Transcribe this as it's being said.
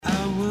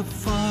Our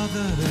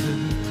Father,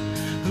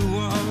 who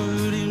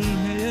art in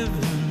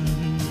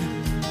heaven,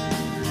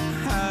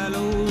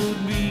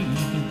 hallowed be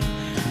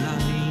thy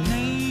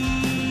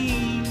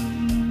name.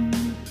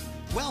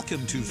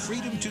 Welcome to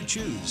Freedom to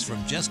Choose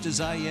from Just As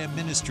I Am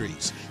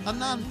Ministries, a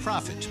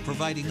nonprofit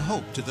providing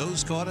hope to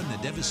those caught in the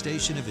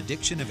devastation of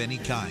addiction of any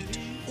kind,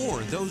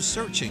 or those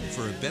searching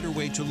for a better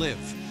way to live.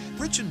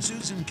 Rich and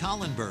Susan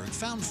Collenberg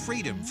found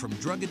freedom from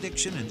drug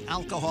addiction and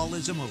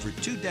alcoholism over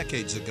 2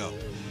 decades ago.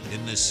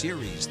 In the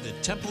series, The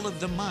Temple of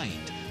the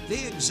Mind,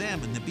 they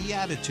examine the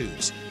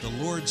Beatitudes, the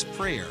Lord's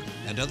Prayer,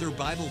 and other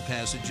Bible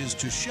passages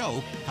to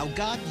show how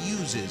God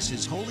uses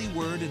His holy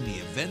word in the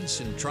events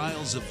and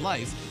trials of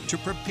life to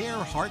prepare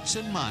hearts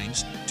and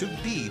minds to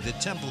be the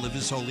temple of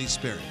His Holy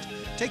Spirit.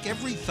 Take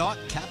every thought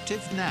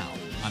captive now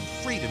on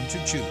Freedom to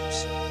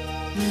Choose.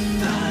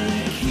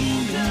 Thy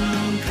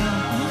kingdom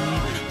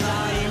come,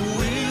 thy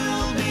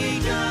will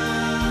be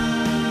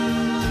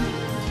done,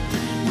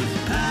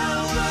 with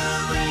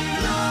power and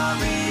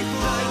glory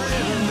forever.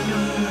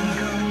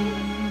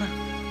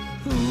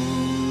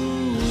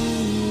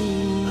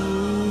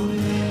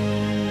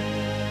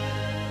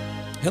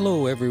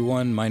 Hello,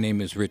 everyone. My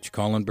name is Rich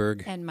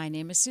Collenberg. And my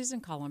name is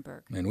Susan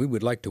Collenberg. And we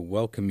would like to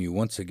welcome you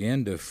once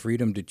again to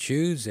Freedom to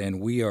Choose.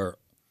 And we are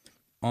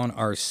on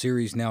our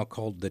series now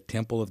called The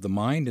Temple of the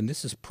Mind. And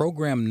this is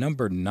program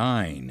number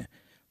 9.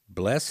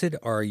 Blessed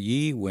are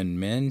ye when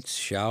men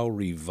shall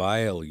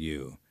revile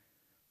you.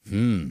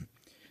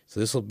 So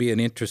this will be an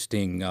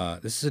interesting,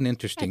 this is an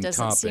interesting topic. It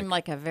doesn't seem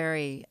like a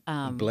very...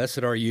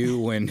 Blessed are you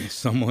when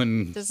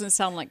someone... Doesn't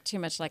sound like too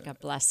much like a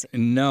blessing.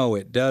 No,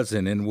 it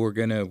doesn't. And we're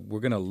gonna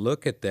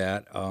look at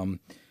that.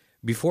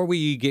 Before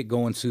we get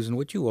going, Susan,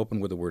 would you open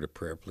with a word of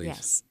prayer, please?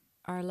 Yes.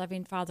 Our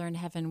loving Father in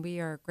heaven, we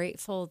are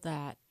grateful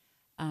that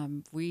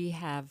we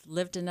have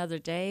lived another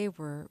day.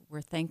 We're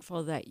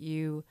thankful that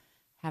you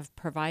have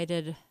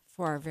provided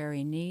for our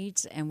very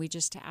needs. And we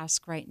just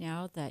ask right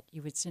now that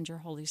you would send your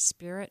Holy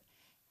Spirit.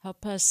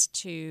 Help us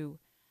to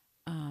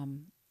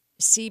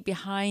see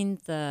behind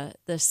the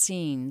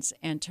scenes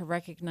and to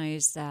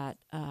recognize that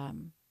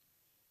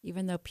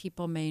even though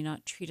people may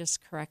not treat us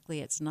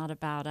correctly, it's not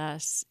about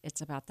us.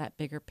 It's about that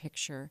bigger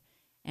picture.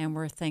 And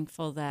we're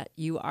thankful that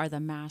you are the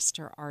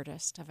master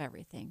artist of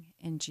everything.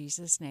 In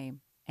Jesus'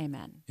 name,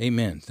 amen.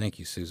 Amen. Thank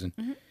you, Susan.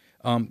 Mm-hmm.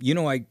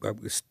 I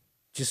was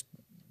just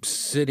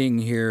sitting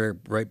here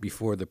right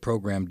before the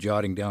program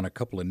jotting down a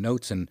couple of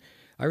notes, and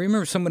I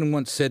remember someone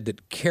once said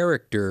that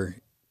character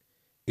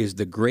is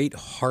the great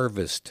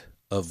harvest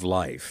of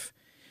life.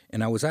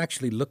 And I was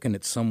actually looking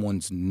at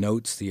someone's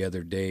notes the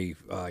other day.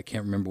 I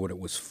can't remember what it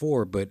was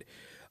for, but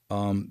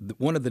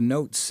one of the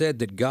notes said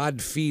that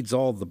God feeds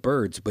all the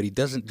birds, but He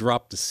doesn't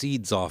drop the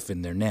seeds off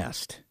in their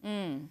nest.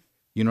 You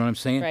know what I'm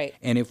saying? Right.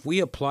 And if we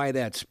apply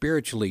that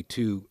spiritually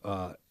to,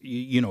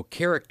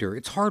 character,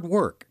 it's hard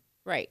work.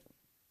 Right.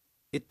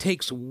 It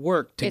takes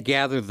work to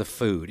gather the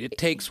food. It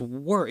takes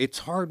work. It's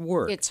hard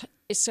work.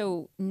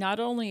 So not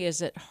only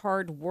is it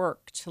hard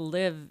work to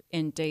live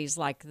in days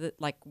like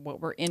what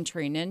we're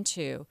entering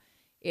into,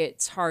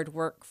 it's hard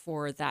work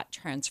for that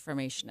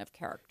transformation of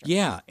character.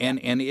 Yeah, and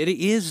it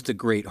is the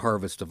great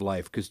harvest of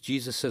life, because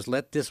Jesus says,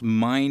 let this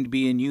mind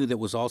be in you that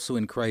was also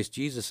in Christ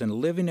Jesus. And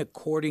living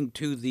according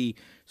to the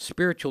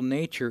spiritual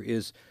nature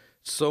is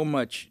so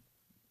much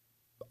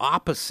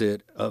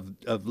opposite of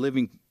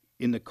living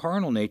in the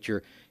carnal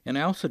nature. And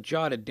I also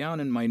jotted down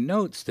in my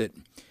notes that,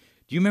 do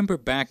you remember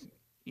back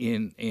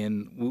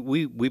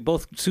we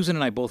both, Susan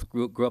and I both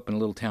grew up in a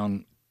little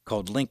town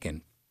called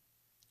Lincoln,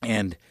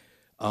 and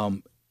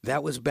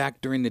that was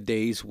back during the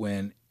days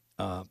when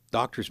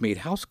doctors made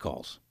house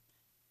calls.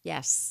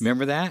 Yes.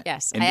 Remember that?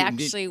 Yes. And I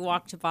actually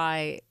walked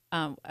by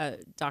a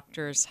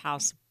doctor's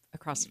house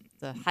across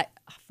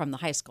from the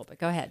high school, but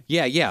go ahead.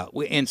 Yeah.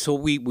 And so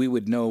we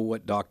would know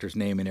what doctor's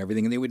name and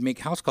everything, and they would make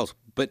house calls.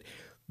 But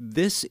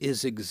this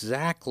is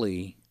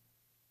exactly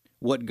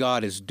what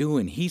God is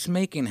doing. He's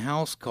making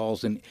house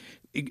calls, and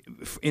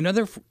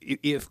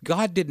if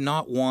God did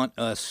not want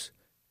us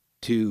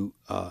to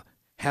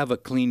have a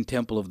clean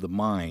temple of the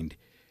mind,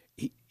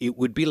 it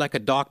would be like a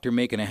doctor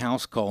making a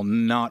house call,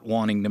 not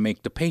wanting to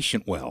make the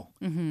patient well.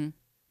 Mm-hmm.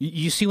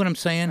 You see what I'm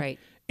saying? Right.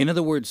 In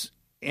other words,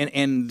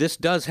 and this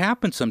does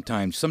happen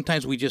sometimes.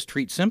 Sometimes we just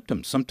treat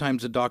symptoms.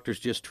 Sometimes the doctors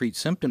just treat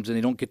symptoms and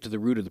they don't get to the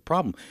root of the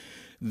problem.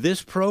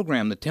 This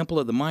program, the Temple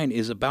of the Mind,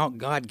 is about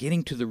God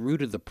getting to the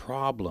root of the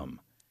problem.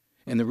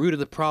 And the root of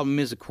the problem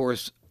is, of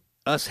course,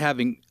 us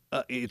having...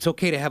 it's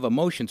okay to have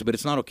emotions, but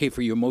it's not okay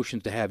for your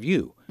emotions to have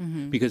you,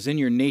 because then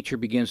your nature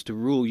begins to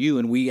rule you,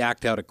 and we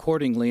act out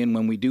accordingly, and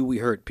when we do, we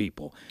hurt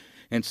people.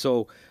 And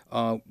so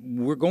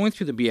we're going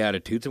through the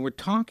Beatitudes, and we're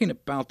talking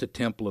about the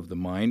temple of the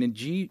mind, and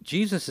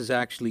Jesus is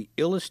actually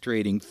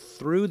illustrating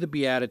through the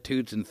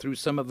Beatitudes and through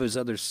some of his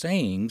other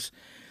sayings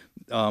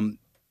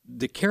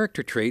the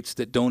character traits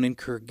that don't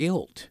incur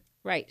guilt.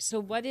 Right. So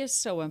what is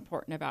so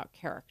important about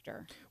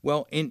character?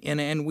 Well,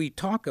 and we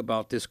talk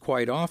about this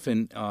quite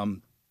often,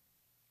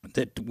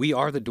 that we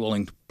are the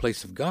dwelling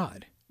place of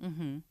God.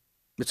 Mm-hmm.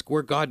 It's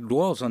where God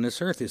dwells on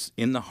this earth, is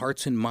in the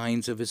hearts and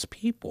minds of his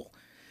people.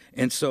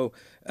 And so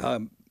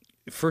 1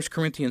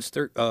 Corinthians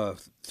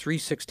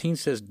 3:16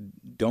 says,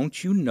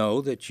 "Don't you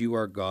know that you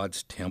are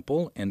God's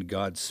temple and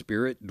God's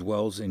Spirit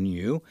dwells in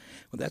you?"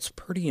 Well, that's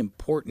pretty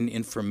important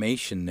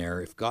information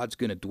there. If God's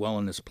going to dwell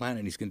on this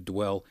planet, he's going to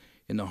dwell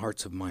in the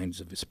hearts and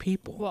minds of his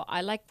people. Well,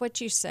 I like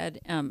what you said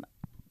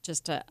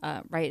just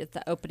right at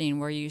the opening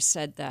where you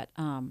said that,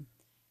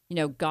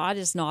 God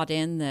is not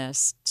in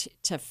this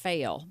to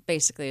fail,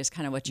 basically, is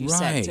kind of what you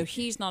said. So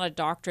he's not a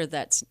doctor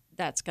that's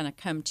going to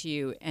come to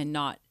you and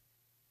not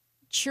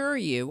cure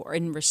you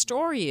and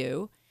restore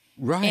you.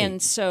 Right.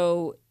 And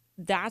so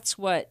that's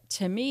what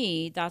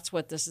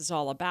this is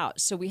all about.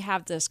 So we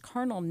have this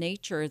carnal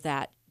nature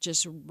that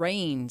just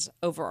reigns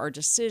over our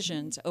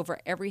decisions, over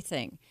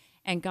everything.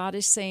 And God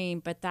is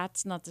saying, but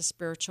that's not the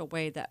spiritual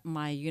way that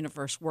my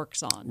universe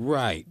works on.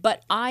 Right.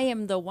 But I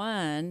am the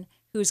one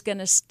who's going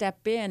to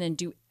step in and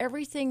do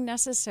everything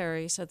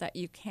necessary so that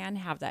you can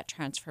have that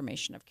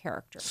transformation of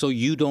character. So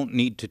you don't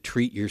need to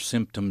treat your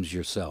symptoms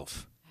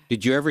yourself.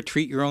 Did you ever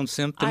treat your own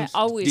symptoms? I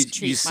always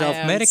treat you my own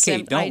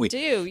self-medicate, don't we? I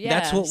do, yes.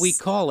 That's what we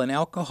call an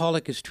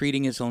alcoholic is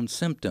treating his own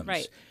symptoms.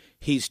 Right.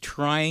 He's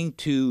trying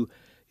to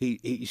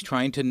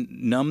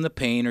numb the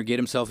pain or get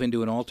himself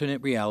into an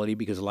alternate reality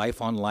because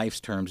life on life's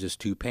terms is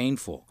too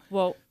painful.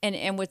 Well,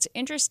 and what's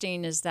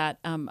interesting is that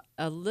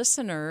a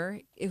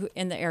listener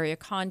in the area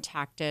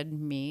contacted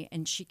me,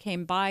 and she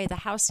came by the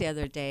house the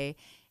other day,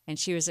 and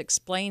she was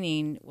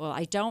explaining, well,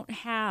 I don't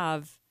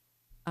have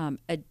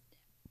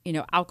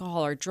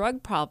alcohol or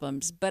drug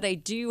problems, but I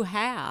do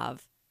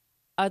have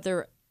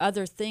other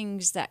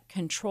things that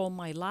control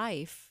my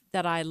life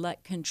that I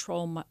let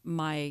control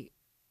my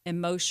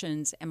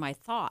emotions and my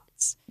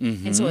thoughts.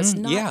 Mm-hmm. And so it's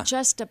not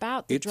just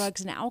about the drugs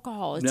and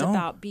alcohol. It's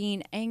about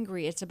being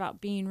angry. It's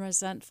about being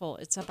resentful.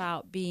 It's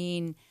about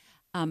being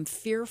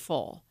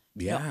fearful.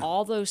 Yeah.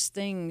 All those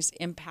things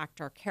impact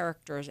our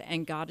characters,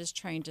 and God is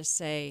trying to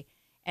say,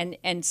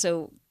 and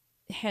so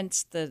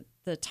hence the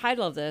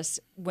title of this,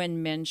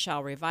 When Men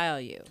Shall Revile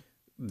You.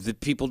 The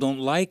people don't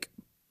like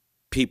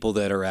people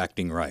that are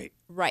acting right.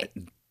 Right.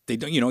 They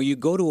don't. You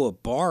go to a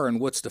bar, and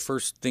what's the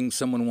first thing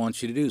someone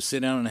wants you to do?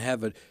 Sit down and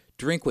have a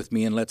drink with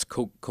me, and let's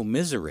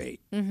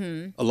commiserate.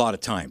 Mm-hmm. A lot of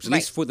times, at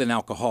least with an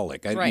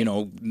alcoholic.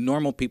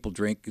 Normal people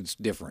drink; it's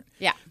different.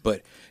 Yeah.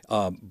 But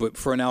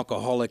for an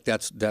alcoholic,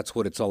 that's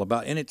what it's all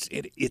about, and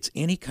it's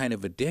any kind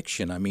of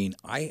addiction. I mean,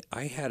 I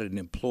had an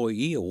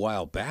employee a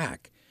while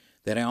back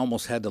that I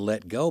almost had to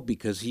let go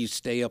because he'd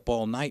stay up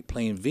all night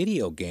playing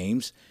video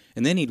games,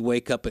 and then he'd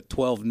wake up at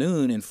 12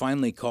 noon and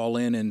finally call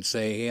in and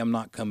say, "Hey, I'm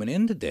not coming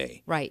in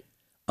today." Right.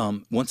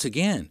 Once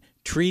again,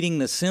 treating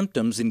the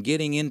symptoms and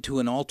getting into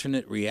an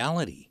alternate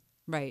reality.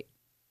 Right.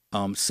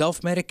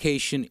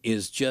 Self-medication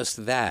is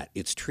just that.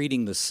 It's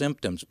treating the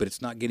symptoms, but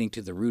it's not getting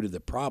to the root of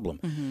the problem.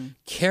 Mm-hmm.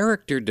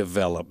 Character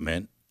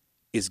development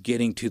is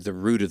getting to the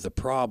root of the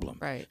problem.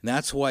 Right. And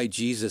that's why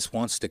Jesus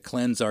wants to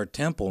cleanse our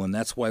temple, and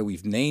that's why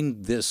we've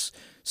named this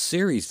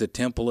series the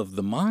Temple of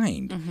the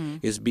Mind,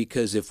 is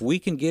because if we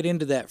can get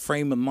into that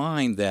frame of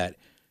mind that,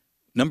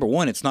 number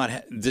one, it's not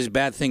this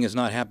bad thing is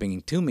not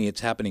happening to me,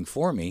 it's happening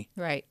for me.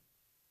 Right.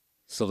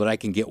 So that I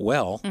can get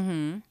well,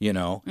 and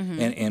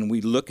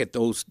we look at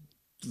those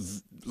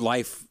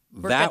life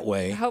that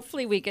way.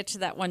 Hopefully we get to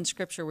that one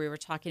scripture we were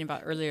talking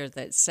about earlier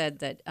that said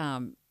that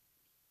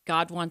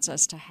God wants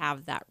us to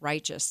have that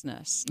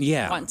righteousness.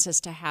 Yeah. Wants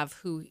us to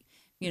have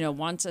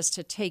wants us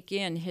to take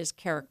in his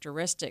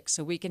characteristics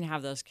so we can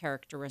have those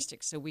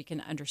characteristics so we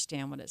can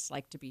understand what it's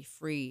like to be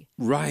free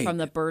from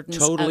the burdens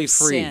of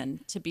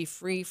sin, to be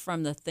free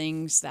from the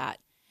things that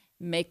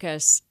make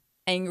us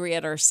angry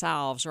at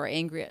ourselves or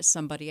angry at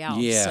somebody else.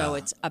 Yeah. So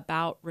it's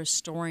about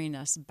restoring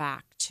us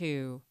back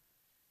to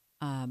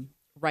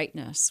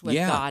rightness with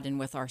God and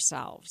with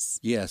ourselves.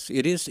 Yes,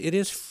 it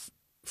is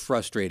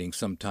frustrating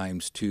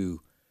sometimes to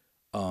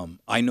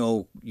I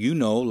know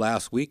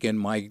last weekend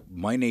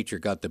my nature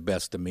got the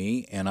best of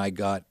me, and I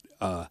got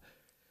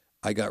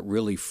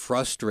really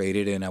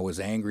frustrated, and I was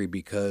angry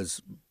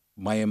because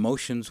my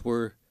emotions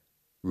were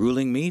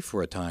ruling me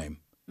for a time.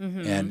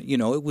 Mm-hmm. And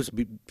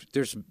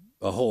there's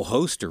a whole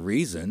host of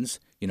reasons.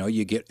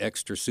 You get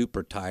extra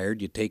super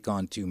tired, you take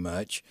on too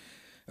much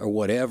or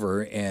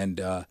whatever,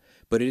 and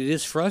but it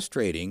is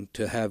frustrating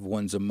to have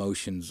one's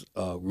emotions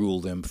rule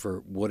them for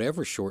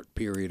whatever short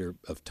period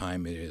of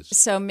time it is.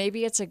 So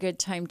maybe it's a good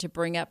time to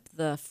bring up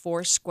the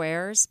 4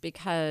 squares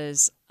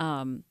because,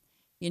 when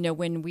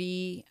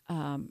we,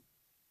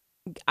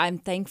 I'm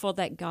thankful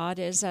that God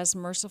is as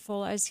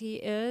merciful as he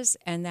is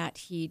and that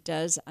he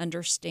does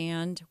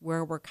understand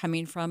where we're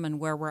coming from and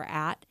where we're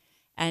at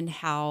and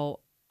how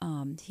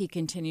he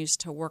continues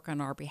to work on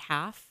our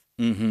behalf.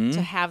 Mm-hmm.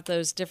 To have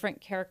those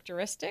different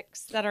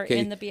characteristics that are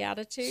in the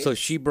Beatitudes. So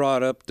she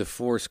brought up the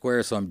 4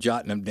 squares, so I'm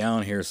jotting them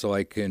down here so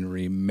I can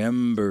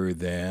remember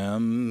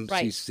them.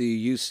 Right.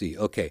 CCUC.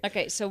 Okay.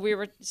 Okay, so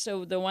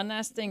the one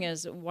last thing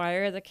is, why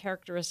are the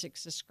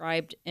characteristics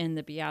described in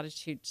the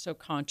Beatitudes so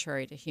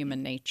contrary to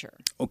human nature?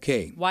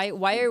 Okay.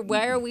 Why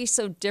are we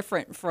so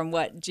different from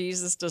what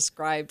Jesus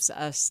describes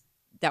us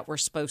that we're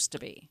supposed to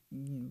be?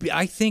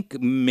 I think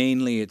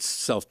mainly it's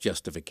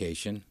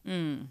self-justification.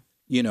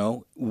 You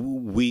know,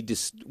 we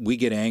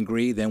get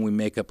angry, then we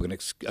make up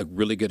a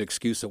really good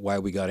excuse of why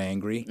we got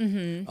angry.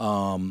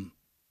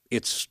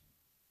 It's,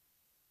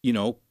 you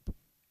know,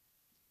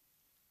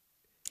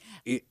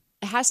 It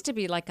has to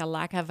be like a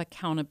lack of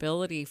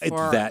accountability It's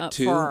for that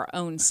too. for our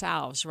own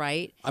selves,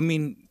 right? I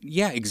mean,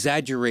 yeah,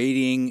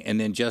 exaggerating and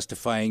then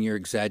justifying your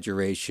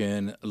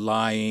exaggeration,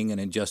 lying and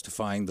then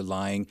justifying the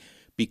lying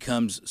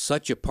becomes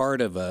such a part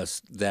of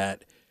us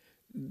that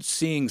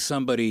seeing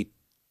somebody,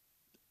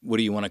 what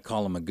do you want to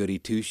call them, a goody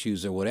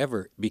two-shoes or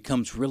whatever,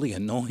 becomes really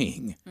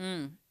annoying.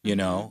 You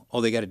know,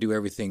 oh, they got to do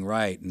everything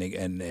right, and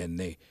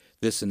they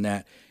this and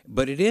that.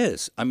 But it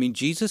is. I mean,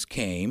 Jesus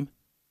came,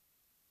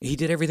 he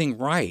did everything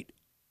right,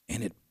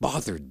 and it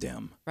bothered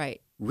them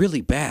Right.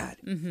 really bad.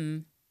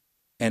 And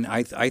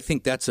I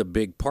think that's a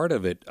big part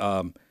of it.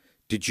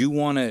 Did you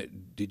want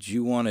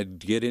to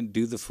get in,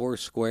 do the four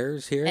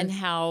squares here? And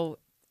how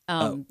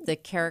the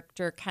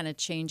character kind of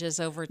changes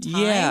over time.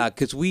 Yeah,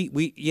 because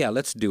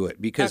let's do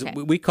it, because Okay.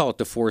 we call it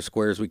the four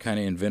squares. We kind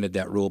of invented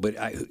that rule, but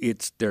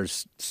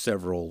there's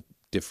several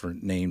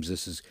different names.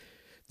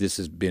 This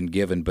has been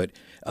given, but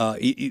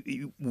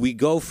we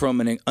go from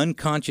an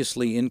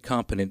unconsciously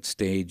incompetent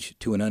stage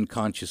to an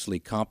unconsciously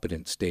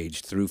competent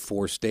stage through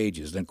 4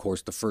 stages. And of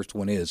course, the first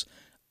one is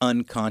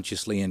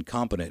unconsciously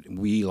incompetent.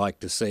 We like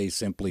to say,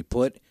 simply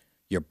put,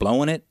 you're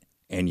blowing it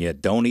and you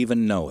don't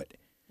even know it.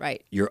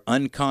 Right. You're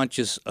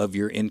unconscious of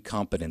your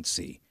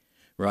incompetency,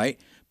 right?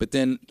 But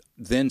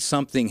then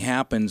something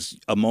happens,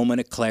 a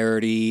moment of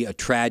clarity, a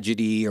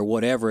tragedy or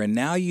whatever, and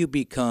now you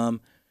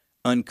become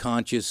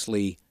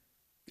unconsciously,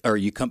 or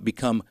you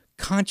become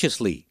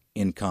consciously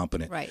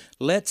incompetent. Right.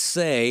 Let's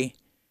say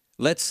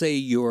let's say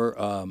you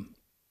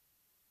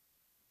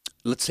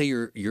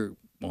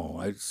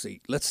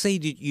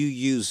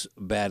use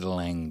bad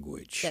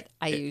language. That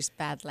I use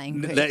bad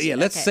language.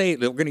 Let's Okay.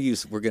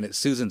 say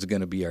Susan's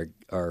going to be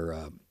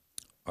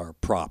our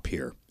prop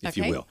here, if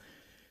you Okay. will.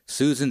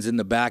 Susan's in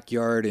the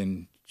backyard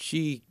and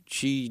she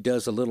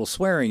does a little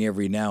swearing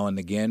every now and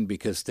again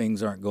because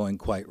things aren't going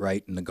quite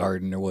right in the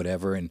garden or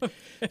whatever, and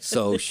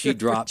so she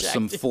drops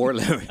some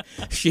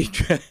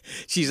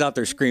she's out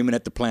there screaming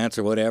at the plants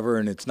or whatever,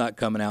 and it's not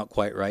coming out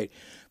quite right.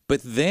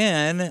 But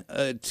then,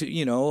 a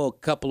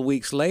couple of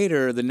weeks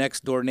later, the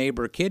next door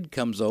neighbor kid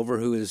comes over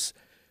who is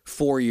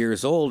 4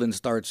 years old and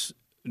starts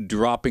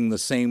dropping the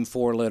same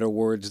 4-letter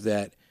words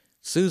that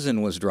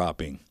Susan was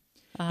dropping.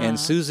 And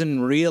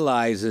Susan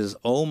realizes,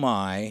 oh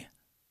my,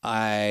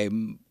 I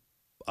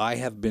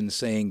have been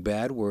saying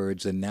bad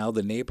words, and now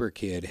the neighbor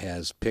kid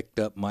has picked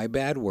up my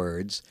bad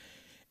words,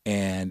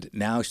 and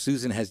now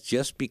Susan has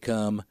just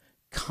become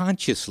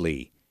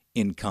consciously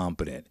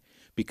incompetent.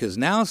 Because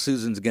now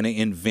Susan's going to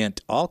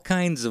invent all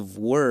kinds of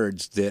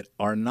words that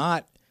are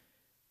not,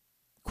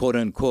 quote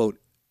unquote,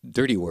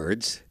 dirty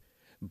words,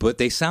 but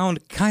they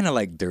sound kind of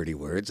like dirty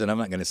words, and I'm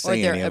not going to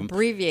say any of them.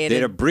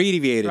 They're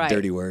abbreviated right.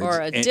 dirty words. Or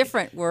a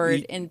different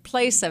word in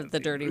place of the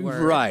dirty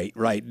word.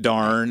 Right.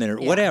 Darn or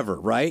whatever,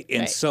 right?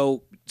 And Right.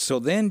 so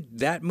then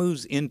that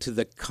moves into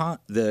the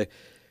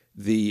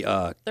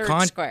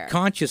Third square.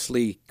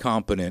 consciously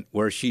competent,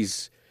 where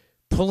she's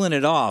pulling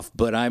it off,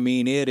 but I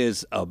mean, it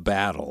is a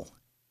battle.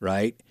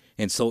 Right?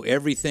 And so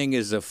everything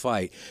is a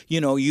fight.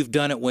 You know, you've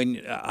done it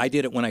when I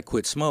did it when I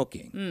quit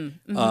smoking.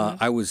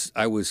 I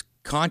was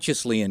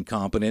consciously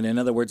incompetent. In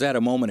other words, I had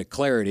a moment of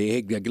clarity.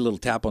 Hey, get a little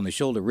tap on the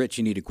shoulder. Rich,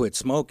 you need to quit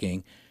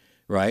smoking.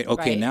 Right?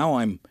 Okay, Right. now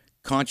I'm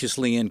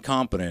consciously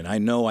incompetent. I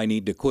know I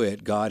need to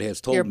quit. God has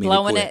told You're me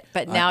blowing to quit. it,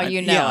 but now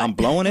you know Yeah, it. I'm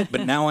blowing it,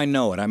 but now I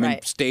know it. I'm in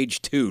Right.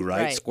 stage 2,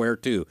 right? Right. Square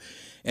 2.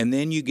 And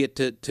then you get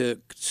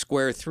to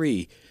square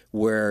 3,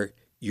 where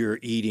you're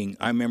eating,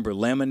 I remember,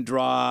 lemon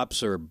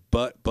drops or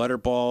butter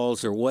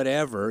balls or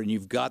whatever, and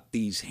you've got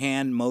these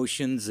hand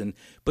motions,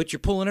 but you're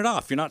pulling it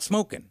off. You're not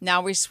smoking.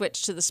 Now we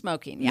switch to the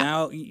smoking.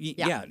 Yeah.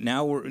 Now,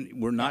 now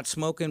we're not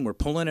smoking. We're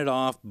pulling it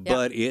off,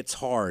 but it's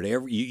hard.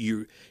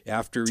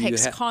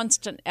 Takes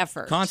constant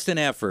effort. Constant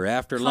effort.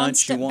 After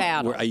lunch, Constant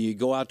battle. you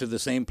go out to the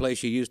same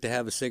place you used to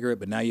have a cigarette,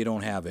 but now you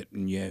don't have it,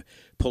 and you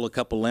pull a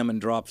couple lemon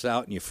drops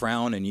out, and you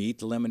frown, and you eat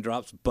the lemon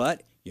drops,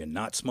 but you're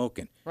not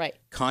smoking. Right.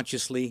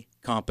 Consciously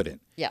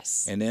competent.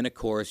 Yes. And then, of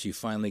course, you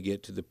finally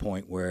get to the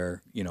point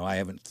where, I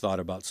haven't thought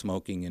about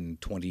smoking in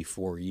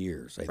 24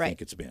 years, I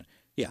think it's been.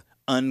 Yeah,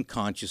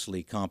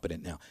 unconsciously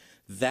competent. Now,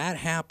 that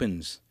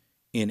happens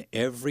in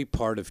every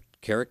part of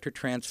character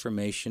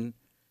transformation,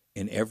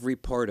 in every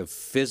part of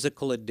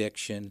physical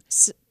addiction,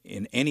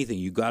 in anything.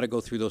 You got to go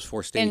through those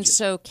 4 stages. And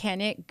so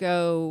can it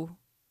go...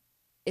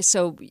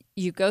 So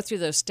you go through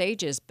those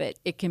stages, but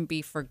it can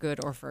be for good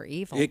or for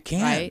evil. It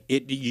can. Right?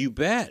 You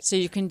bet. So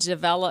you can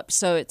develop.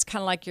 So it's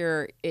kind of like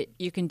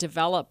you can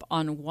develop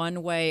on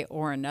one way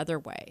or another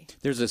way.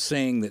 There's a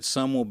saying that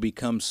some will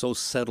become so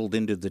settled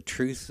into the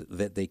truth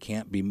that they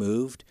can't be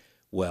moved.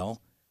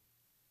 Well,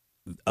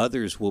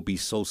 others will be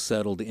so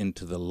settled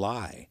into the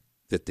lie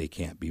that they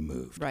can't be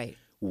moved. Right.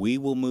 We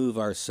will move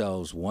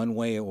ourselves one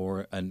way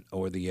or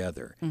the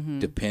other,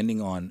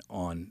 depending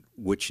on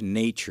which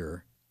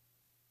nature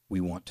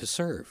we want to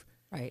serve.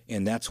 Right.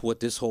 And that's what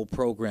this whole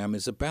program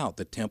is about,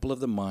 the temple of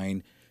the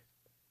mind,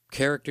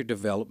 character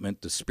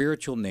development, the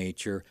spiritual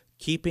nature,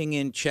 keeping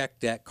in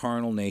check that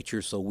carnal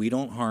nature so we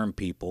don't harm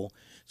people,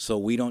 so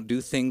we don't do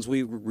things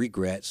we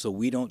regret, so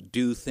we don't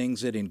do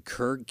things that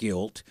incur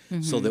guilt,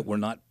 so that we're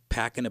not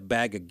packing a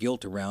bag of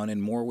guilt around.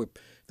 And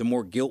the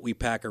more guilt we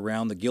pack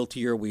around, the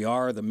guiltier we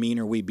are, the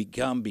meaner we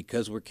become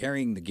because we're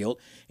carrying the guilt.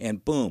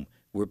 And boom,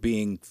 we're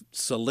being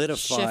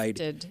solidified.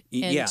 Shifted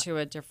into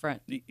a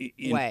different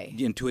way.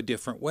 Into a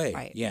different way.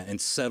 Right. Yeah, and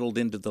settled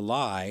into the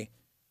lie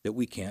that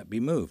we can't be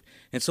moved.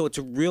 And so it's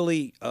a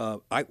really,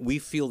 we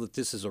feel that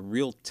this is a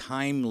real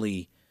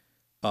timely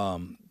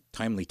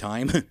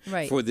time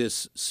Right. for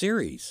this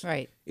series.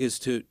 Right. Is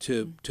to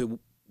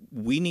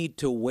we need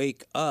to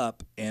wake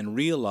up and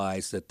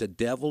realize that the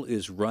devil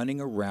is running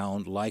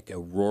around like a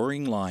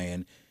roaring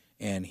lion,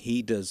 and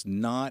he does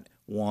not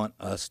want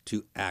us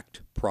to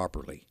act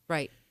properly.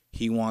 Right.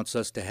 He wants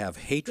us to have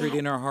hatred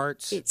in our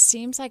hearts. It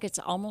seems like it's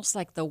almost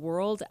like the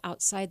world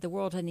outside the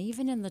world, and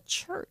even in the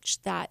church,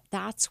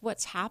 that's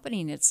what's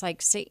happening. It's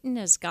like Satan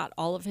has got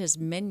all of his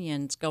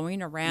minions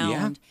going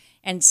around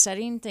and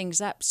setting things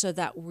up so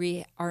that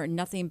we are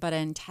nothing but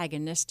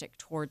antagonistic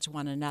towards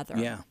one another.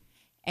 Yeah.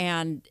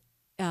 And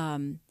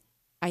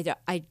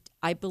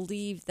I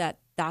believe that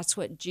that's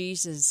what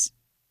Jesus,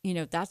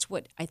 that's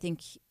what I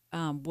think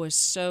was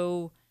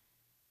so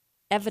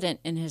evident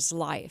in his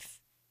life,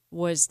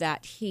 was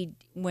that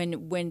when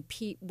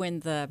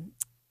the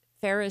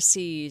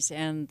Pharisees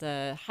and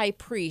the high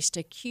priest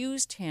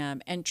accused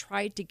him and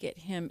tried to get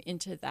him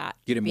into that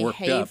behavior,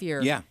 worked up.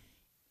 Yeah,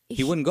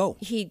 he wouldn't go.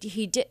 He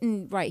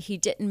didn't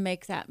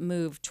make that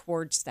move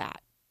towards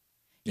that.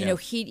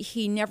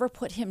 He never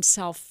put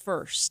himself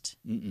first.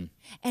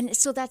 And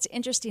so that's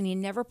interesting. He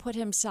never put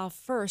himself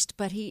first,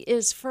 but he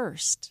is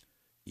first.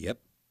 Yep.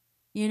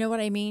 You know what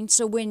I mean?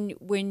 So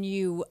when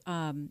you,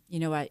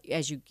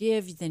 as you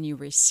give, then you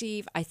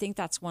receive. I think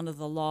that's one of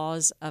the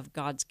laws of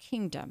God's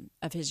kingdom,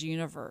 of his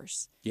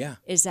universe. Yeah.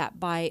 Is that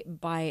by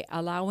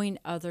allowing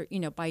other,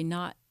 by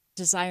not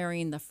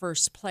desiring the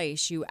first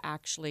place, you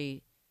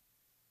actually,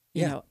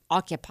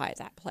 occupy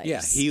that place.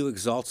 Yeah. He who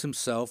exalts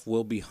himself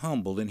will be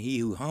humbled, and he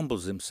who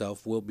humbles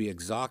himself will be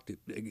exalted.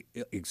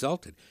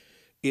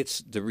 It's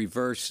the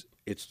reverse.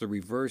 It's the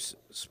reverse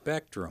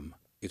spectrum.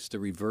 It's the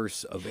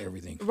reverse of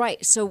everything.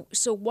 Right. So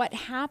what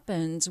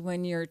happens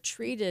when you're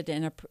treated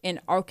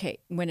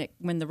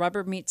when the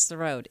rubber meets the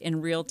road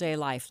in real day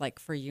life, like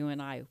for you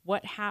and I,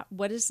 what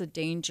is the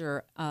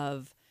danger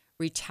of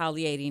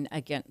retaliating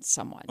against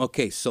someone?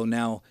 Okay, so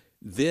now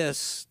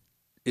this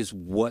is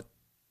what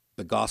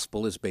the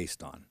gospel is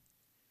based on.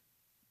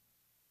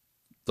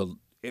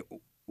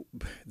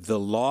 The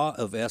law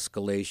of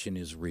escalation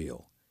is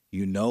real.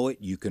 You know it.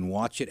 You can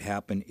watch it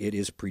happen. It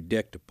is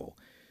predictable.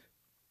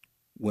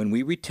 When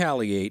we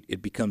retaliate,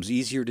 it becomes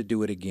easier to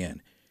do it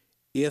again.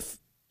 If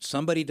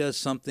somebody does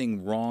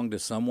something wrong to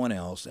someone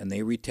else and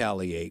they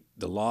retaliate,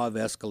 the law of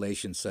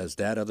escalation says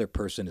that other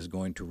person is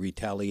going to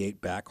retaliate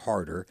back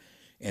harder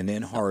and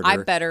then harder. I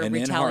better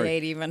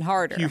retaliate even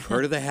harder. You've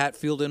heard of the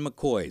Hatfield and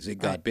McCoys. It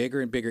got bigger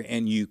and bigger,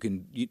 and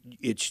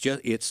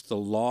it's the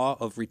law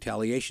of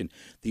retaliation.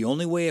 The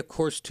only way, of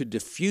course, to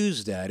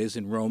diffuse that is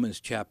in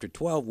Romans chapter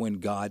 12 when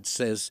God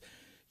says,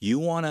 you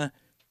want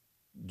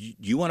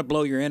to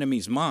blow your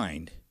enemy's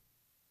mind.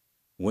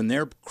 When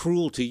they're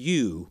cruel to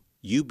you,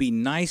 you be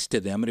nice to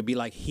them. It'd be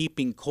like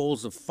heaping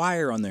coals of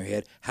fire on their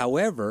head.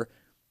 However,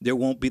 there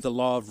won't be the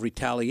law of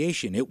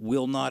retaliation. It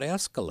will not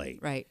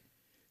escalate. Right.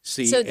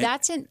 See, so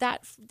that's in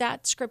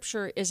that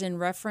scripture is in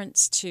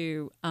reference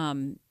to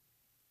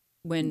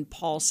when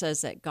Paul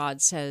says that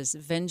God says,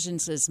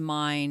 "Vengeance is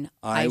mine;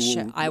 I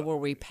will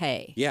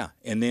repay." Yeah,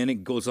 and then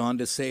it goes on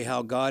to say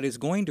how God is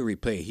going to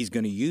repay. He's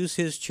going to use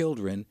His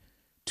children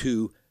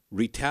to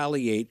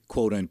retaliate,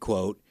 quote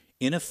unquote,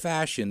 in a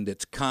fashion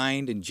that's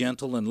kind and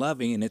gentle and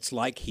loving, and it's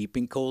like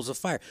heaping coals of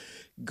fire.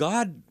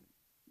 God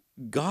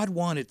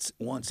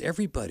wants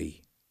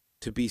everybody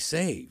to be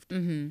saved,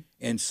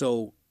 and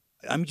so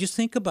just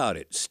think about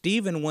it.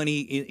 Stephen, when he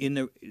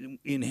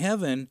in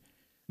heaven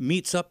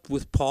meets up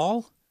with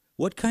Paul,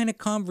 what kind of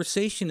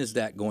conversation is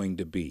that going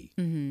to be?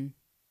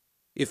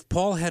 If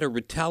Paul had a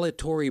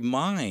retaliatory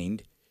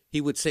mind, he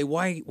would say,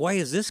 "Why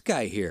is this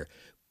guy here?"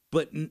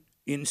 But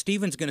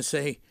Stephen's going to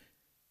say,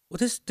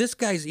 "Well, this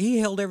guy's he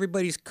held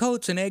everybody's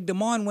coats and egged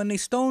them on when they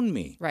stoned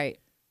me." Right.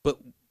 But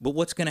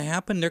what's going to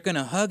happen? They're going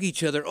to hug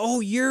each other. "Oh,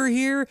 you're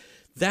here."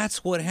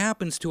 That's what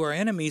happens to our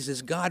enemies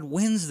is God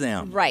wins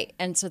them. Right.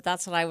 And so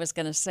that's what I was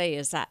going to say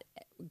is that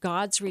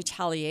God's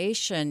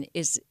retaliation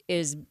is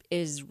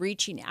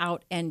reaching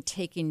out and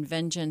taking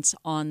vengeance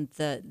on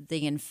the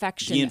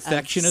infection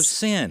of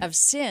sin. Of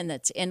sin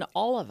that's in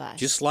all of us.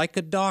 Just like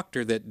a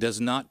doctor that does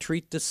not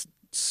treat the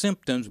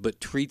symptoms but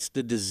treats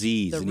the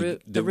disease.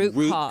 The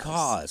root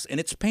cause.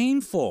 And it's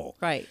painful.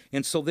 Right.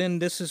 And so then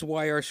this is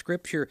why our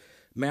scripture,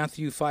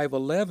 Matthew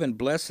 5:11,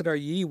 "Blessed are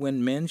ye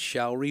when men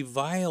shall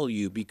revile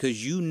you,"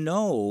 because you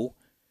know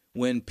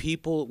when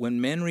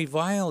men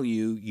revile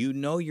you, you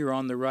know you're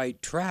on the right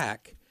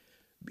track.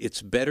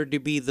 it's better to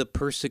be the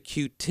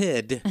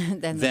persecuted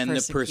than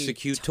the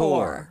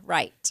persecutor.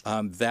 Right.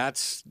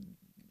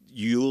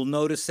 You'll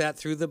notice that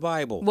through the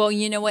Bible. Well,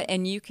 you know what?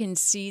 And you can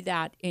see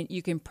that,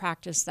 you can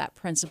practice that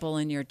principle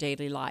in your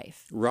daily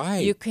life. Right.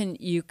 You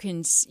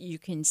can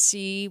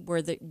see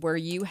where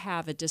you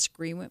have a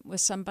disagreement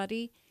with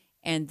somebody,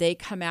 and they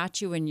come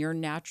at you, and your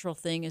natural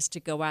thing is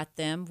to go at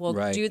them. Well,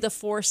 Right. do the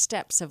 4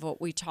 steps of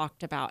what we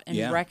talked about,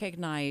 and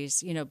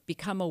recognize,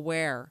 become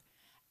aware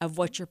of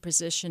what your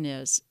position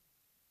is,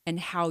 and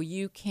how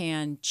you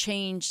can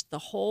change the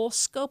whole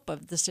scope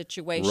of the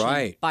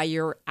situation by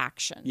your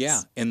actions.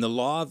 Yeah. In the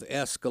law of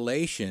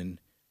escalation,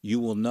 you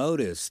will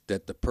notice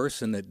that the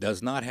person that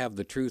does not have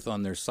the truth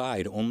on their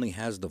side only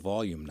has the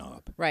volume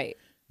knob. Right.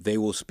 They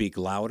will speak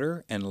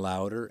louder and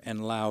louder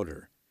and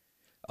louder.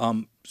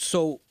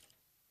 So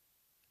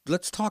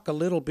let's talk a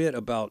little bit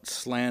about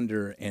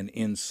slander and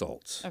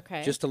insults.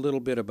 Okay. Just a little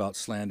bit about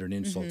slander and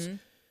insults.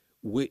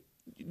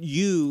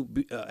 You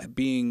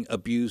being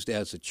abused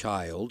as a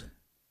child,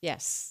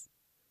 Yes.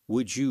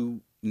 would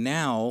you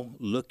now,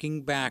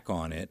 looking back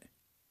on it,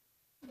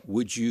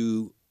 would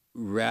you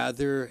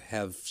rather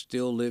have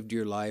still lived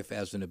your life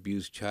as an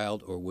abused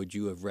child, or would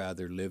you have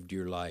rather lived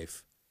your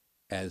life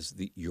as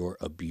your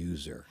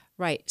abuser?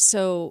 Right.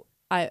 So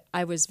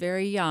I was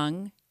very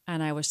young,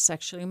 and I was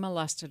sexually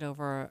molested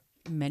over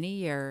many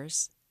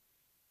years.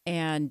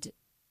 And,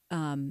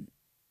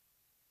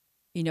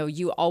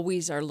 you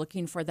always are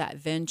looking for that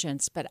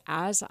vengeance. But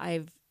as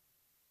I've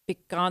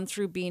gone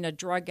through being a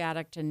drug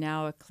addict and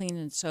now a clean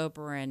and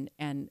sober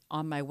and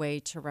on my way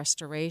to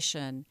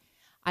restoration,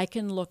 I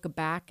can look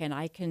back and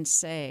I can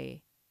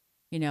say,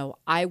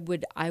 I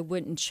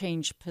wouldn't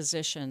change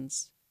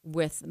positions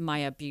with my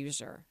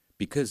abuser.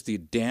 Because the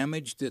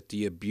damage that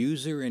the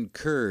abuser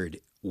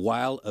incurred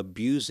while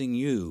abusing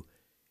you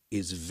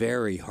is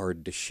very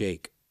hard to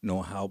shake,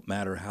 no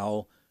matter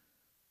how,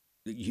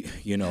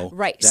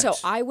 Right. So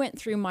I went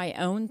through my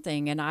own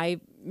thing, and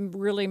I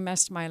really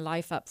messed my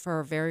life up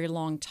for a very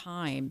long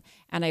time.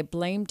 And I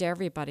blamed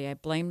everybody.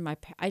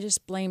 I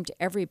just blamed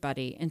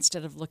everybody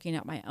instead of looking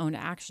at my own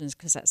actions,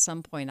 because at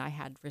some point I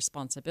had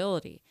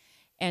responsibility.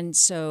 And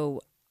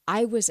so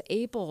I was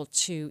able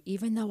to,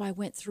 even though I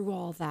went through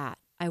all that,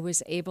 I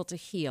was able to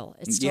heal.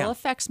 It still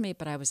affects me,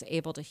 but I was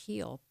able to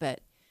heal.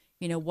 But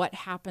what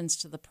happens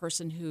to the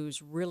person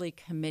who's really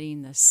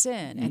committing the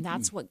sin? And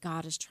that's what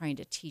God is trying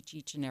to teach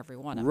each and every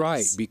one of us.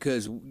 Right,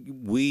 because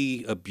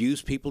we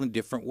abuse people in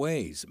different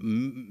ways,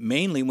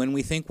 mainly when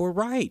we think we're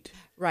right.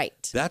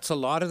 Right. That's a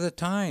lot of the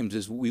times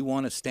is we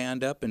want to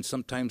stand up, and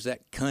sometimes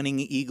that cunning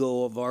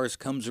ego of ours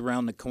comes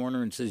around the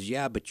corner and says,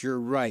 yeah, but you're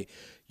right.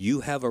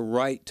 You have a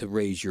right to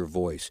raise your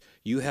voice.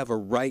 You have a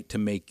right to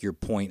make your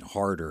point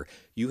harder.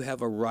 You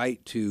have a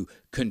right to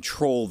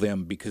control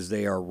them because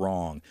they are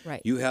wrong.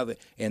 Right.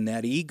 And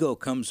that ego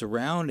comes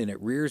around and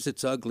it rears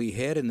its ugly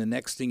head, and the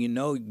next thing you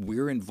know,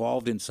 we're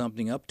involved in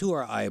something up to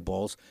our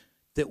eyeballs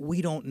that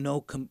we don't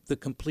know the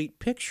complete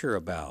picture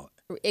about.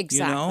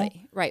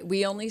 Exactly. Right.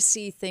 We only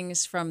see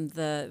things from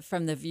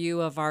the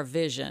view of our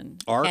vision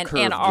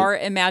and our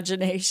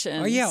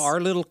imagination. Oh yeah, our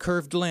little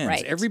curved lens.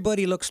 Right.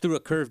 Everybody looks through a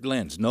curved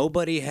lens.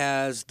 Nobody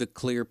has the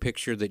clear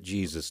picture that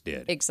Jesus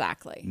did.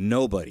 Exactly.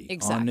 Nobody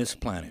on this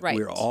planet. Right.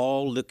 We're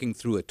all looking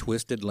through a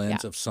twisted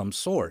lens of some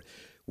sort.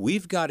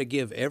 We've got to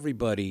give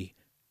everybody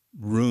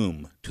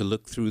room to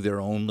look through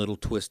their own little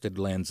twisted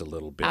lens a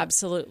little bit.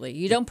 Absolutely.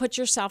 You don't put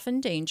yourself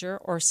in danger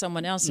or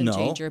someone else in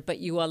danger, but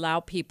you allow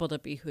people to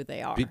be who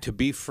they are. To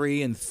be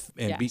free and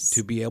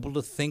to be able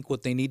to think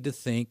what they need to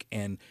think,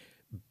 and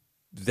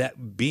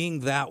that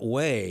being that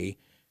way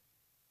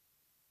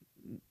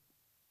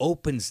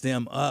opens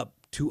them up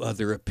to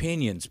other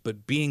opinions.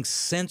 But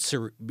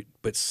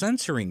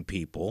censoring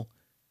people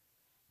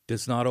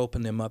does not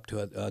open them up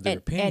to other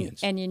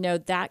opinions. And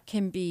that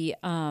can be,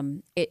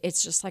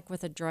 it's just like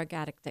with a drug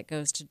addict that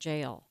goes to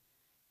jail.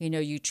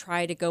 You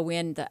try to go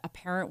in, a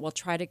parent will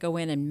try to go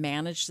in and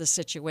manage the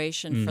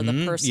situation for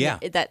the person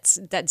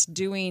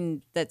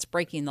that's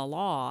breaking the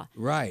law.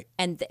 Right.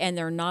 And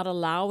they're not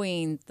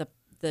allowing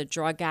the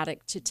drug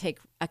addict to take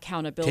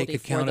accountability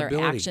for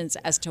their actions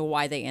as to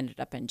why they ended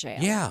up in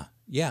jail.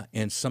 Yeah.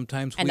 And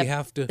sometimes we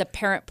have to... The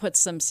parent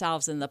puts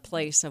themselves in the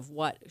place of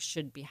what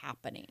should be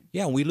happening.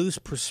 Yeah, we lose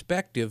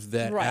perspective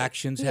that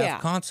actions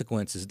have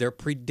consequences. They're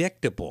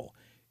predictable.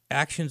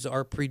 Actions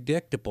are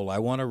predictable. I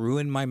want to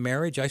ruin my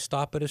marriage, I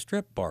stop at a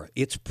strip bar.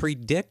 It's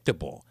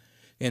predictable.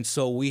 And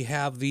so we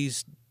have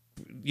these,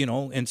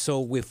 and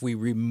so if we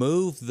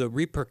remove the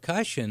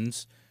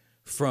repercussions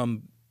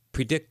from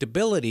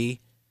predictability,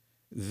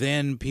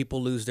 then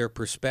people lose their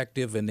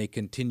perspective and they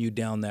continue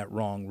down that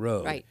wrong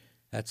road. Right.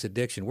 That's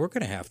addiction. We're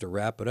going to have to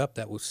wrap it up.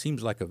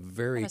 Seems like a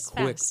very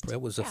quick.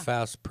 That was a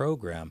fast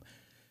program,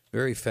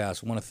 very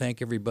fast. I want to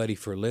thank everybody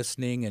for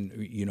listening, and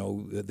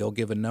they'll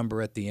give a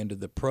number at the end of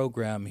the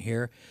program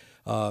here.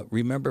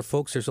 Remember,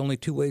 folks, there's only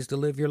 2 ways to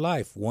live your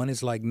life. One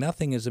is like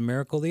nothing is a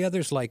miracle. The other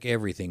is like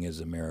everything is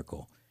a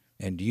miracle,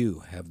 and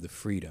you have the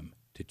freedom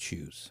to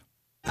choose.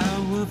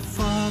 Our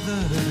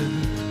Father,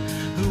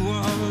 who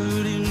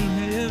art in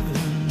heaven,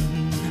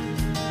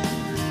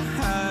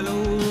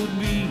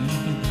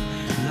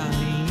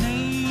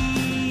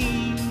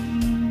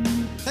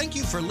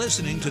 for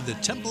listening to the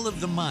Temple of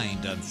the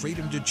Mind on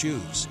Freedom to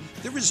Choose.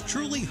 There is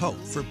truly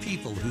hope for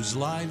people whose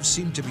lives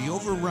seem to be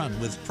overrun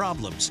with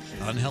problems,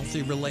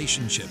 unhealthy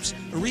relationships,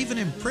 or even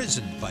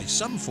imprisoned by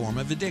some form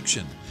of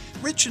addiction.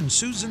 Rich and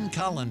Susan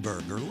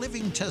Collenberg are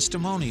living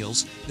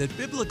testimonials that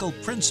biblical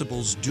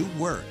principles do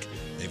work.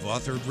 They've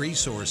authored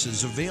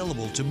resources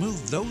available to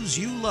move those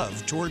you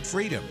love toward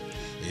freedom.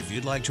 If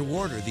you'd like to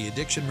order the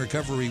Addiction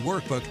Recovery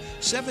Workbook,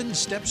 7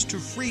 Steps to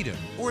Freedom,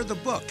 or the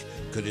book,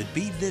 Could It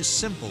Be This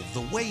Simple,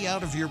 The Way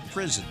Out of Your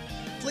Prison?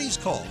 Please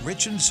call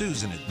Rich and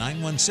Susan at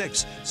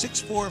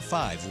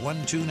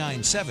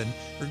 916-645-1297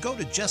 or go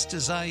to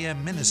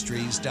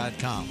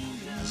justasIamministries.com.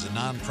 As a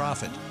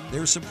nonprofit,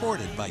 they're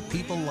supported by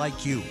people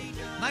like you.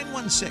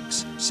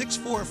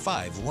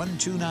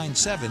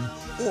 916-645-1297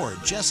 or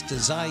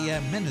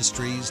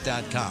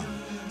justasIamministries.com.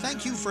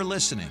 Thank you for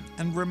listening,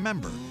 and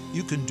remember,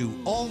 you can do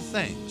all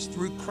things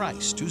through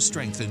Christ who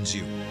strengthens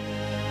you.